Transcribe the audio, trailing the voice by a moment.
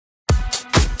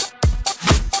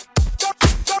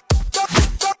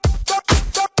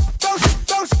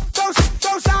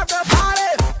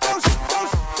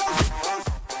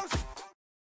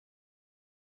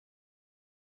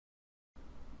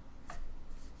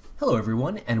Hello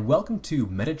everyone and welcome to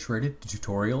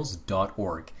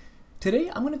MetaTrader.tutorials.org. Today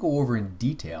I'm going to go over in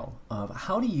detail of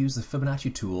how to use the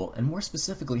Fibonacci tool and more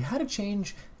specifically how to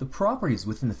change the properties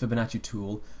within the Fibonacci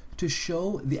tool to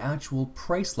show the actual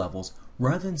price levels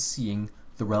rather than seeing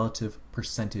the relative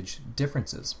percentage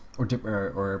differences or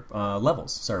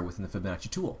levels within the Fibonacci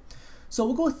tool. So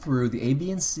we'll go through the A,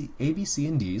 B, C,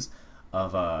 and D's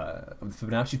of the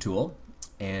Fibonacci tool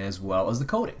as well as the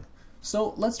coding.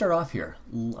 So let's start off here.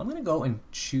 I'm going to go and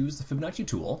choose the Fibonacci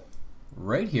tool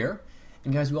right here.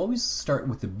 And guys, we always start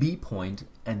with the B point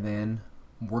and then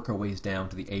work our ways down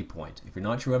to the A point. If you're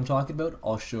not sure what I'm talking about,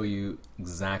 I'll show you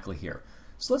exactly here.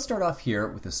 So let's start off here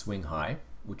with the swing high,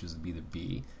 which is be the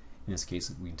B. In this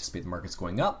case, we anticipate the market's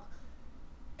going up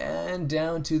and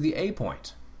down to the A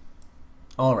point.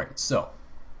 All right, so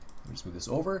let me just move this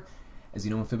over. As you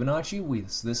know in Fibonacci,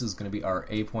 this is going to be our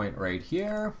A point right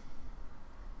here.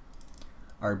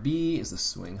 Our B is the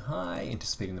swing high,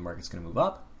 anticipating the market's going to move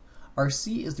up. Our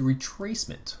C is the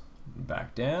retracement,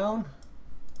 back down.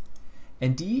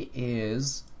 And D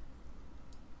is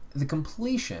the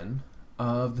completion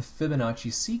of the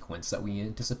Fibonacci sequence that we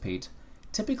anticipate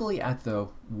typically at the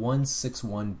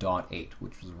 161.8,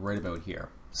 which was right about here,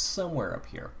 somewhere up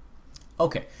here.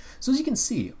 Okay, so as you can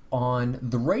see, on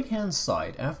the right-hand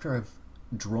side, after I've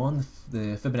drawn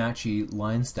the Fibonacci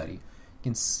line study, you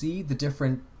can see the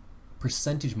different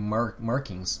percentage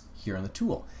markings here on the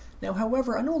tool. Now,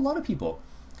 however, I know a lot of people,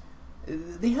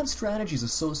 they have strategies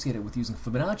associated with using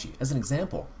Fibonacci. As an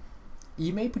example,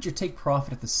 you may put your take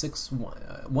profit at the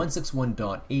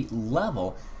 161.8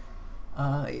 level,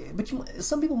 but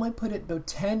some people might put it about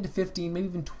 10 to 15, maybe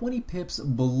even 20 pips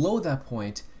below that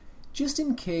point, just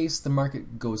in case the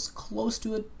market goes close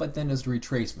to it, but then there's a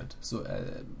retracement. So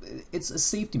it's a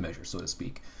safety measure, so to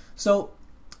speak. So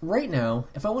right now,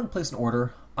 if I want to place an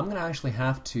order, I'm going to actually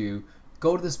have to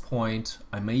go to this point.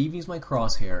 I may even use my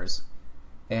crosshairs,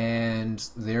 and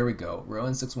there we go. We're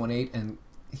on 618, and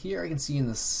here I can see in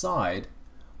the side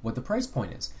what the price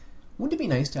point is. Wouldn't it be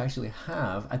nice to actually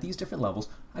have, at these different levels,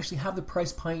 actually have the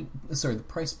price point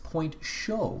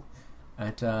show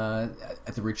at the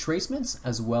retracements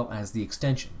as well as the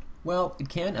extension? Well, it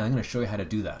can, and I'm going to show you how to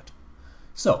do that.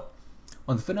 So,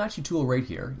 on the Fibonacci tool right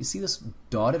here, you see this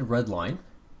dotted red line.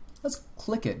 Let's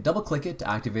click it, double click it to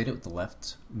activate it with the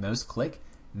left mouse click.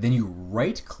 Then you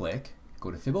right click,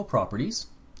 go to Fibo Properties,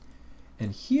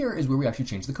 and here is where we actually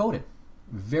change the coding.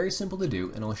 Very simple to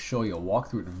do, and I'll show you, I'll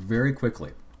walk through it very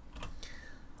quickly.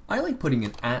 I like putting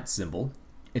an @ symbol.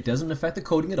 It doesn't affect the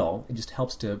coding at all, it just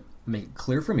helps to make it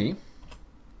clear for me.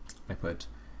 I put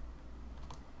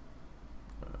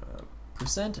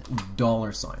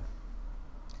 $$.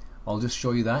 I'll just show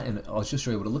you that, and I'll just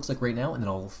show you what it looks like right now, and then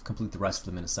I'll complete the rest of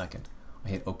them in a second. I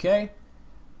hit OK.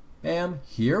 Bam.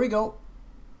 Here we go.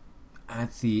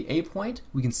 At the A point,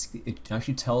 we can see it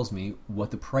actually tells me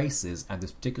what the price is at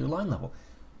this particular line level.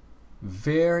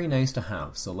 Very nice to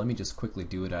have. So let me just quickly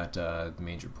do it at the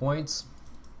major points.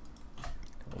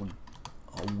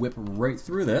 I'll whip right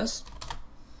through this,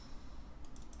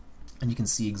 and you can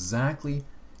see exactly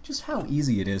just how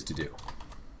easy it is to do.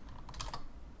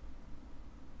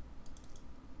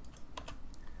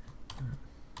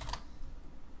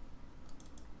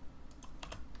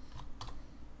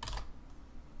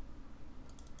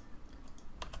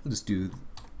 We'll just do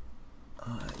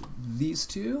these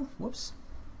two. Whoops.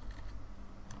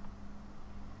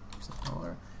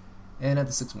 And at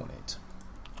the 618.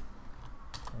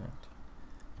 Right.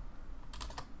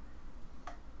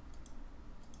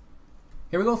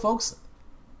 Here we go, folks.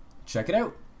 Check it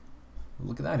out.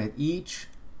 Look at that. At each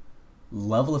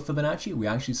level of Fibonacci, we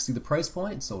actually see the price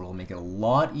point, so it'll make it a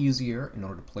lot easier in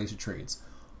order to place your trades.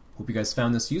 Hope you guys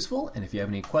found this useful, and if you have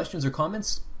any questions or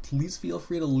comments, please feel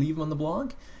free to leave them on the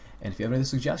blog. And if you have any other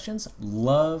suggestions,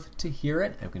 love to hear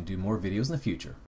it, and we can do more videos in the future.